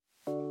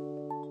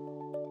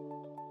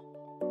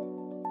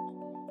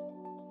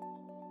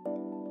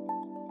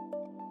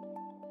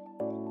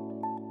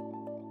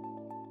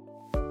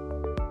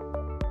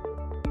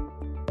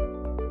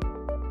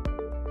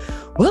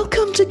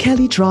Welcome to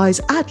Kelly Dry's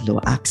Ad Law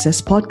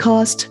Access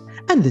podcast,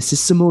 and this is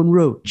Simone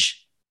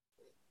Roach.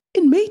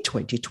 In May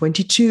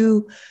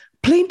 2022,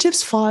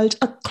 plaintiffs filed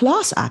a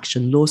class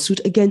action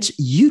lawsuit against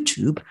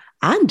YouTube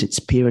and its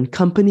parent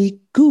company,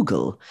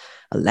 Google,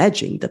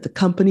 alleging that the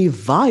company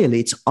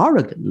violates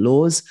Oregon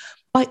laws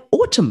by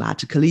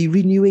automatically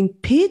renewing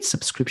paid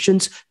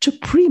subscriptions to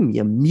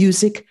premium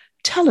music,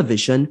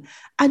 television,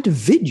 and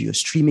video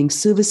streaming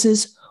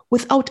services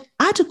without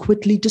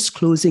adequately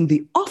disclosing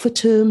the offer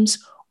terms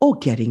or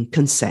getting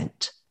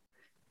consent.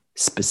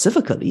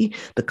 Specifically,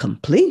 the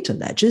complaint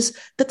alleges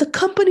that the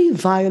company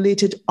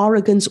violated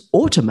Oregon's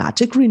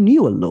automatic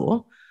renewal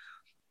law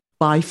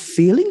by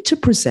failing to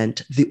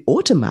present the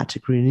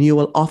automatic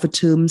renewal offer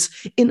terms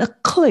in a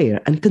clear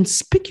and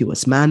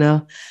conspicuous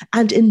manner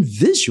and in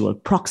visual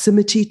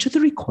proximity to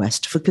the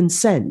request for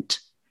consent,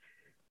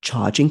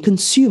 charging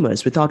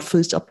consumers without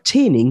first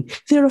obtaining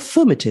their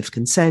affirmative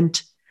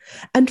consent,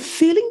 and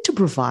failing to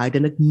provide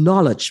an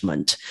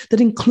acknowledgement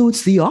that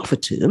includes the offer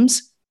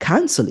terms,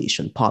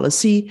 cancellation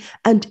policy,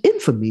 and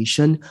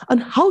information on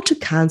how to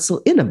cancel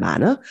in a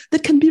manner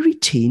that can be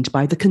retained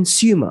by the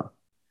consumer.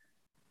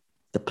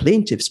 The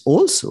plaintiffs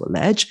also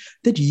allege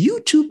that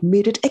YouTube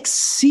made it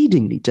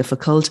exceedingly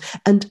difficult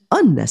and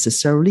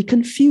unnecessarily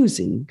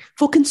confusing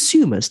for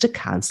consumers to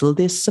cancel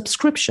their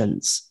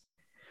subscriptions.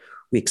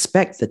 We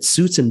expect that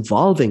suits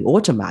involving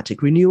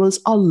automatic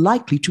renewals are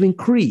likely to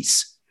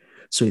increase.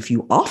 So if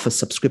you offer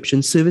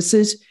subscription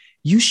services,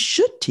 you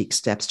should take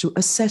steps to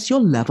assess your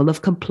level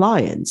of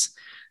compliance.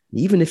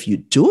 Even if you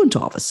don't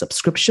offer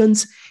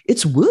subscriptions,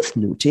 it's worth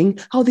noting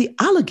how the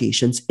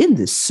allegations in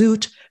this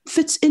suit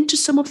fits into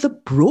some of the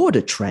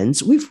broader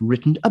trends we've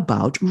written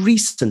about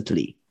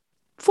recently.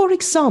 For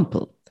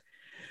example,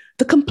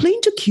 the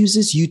complaint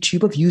accuses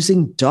YouTube of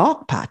using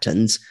dark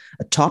patterns,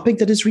 a topic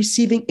that is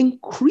receiving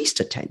increased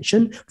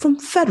attention from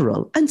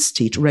federal and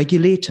state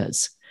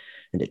regulators.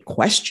 And it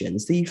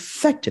questions the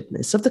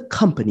effectiveness of the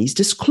company's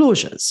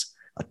disclosures,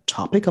 a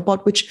topic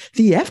about which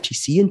the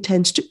FTC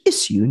intends to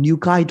issue new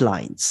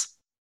guidelines.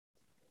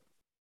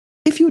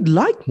 If you'd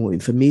like more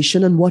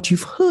information on what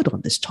you've heard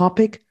on this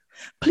topic,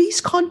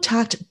 please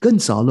contact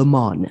Gonzalo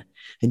Mon,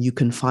 and you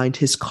can find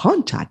his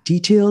contact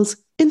details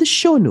in the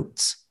show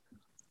notes.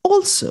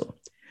 Also,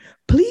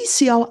 please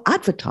see our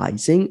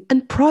advertising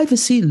and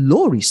privacy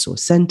law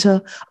resource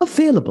center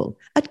available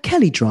at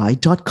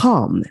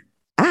kellydry.com.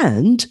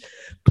 And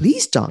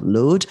please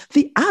download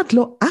the Ad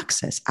Law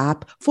Access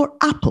app for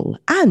Apple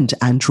and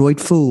Android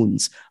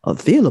phones,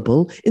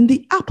 available in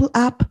the Apple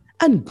app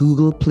and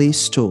Google Play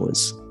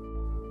stores.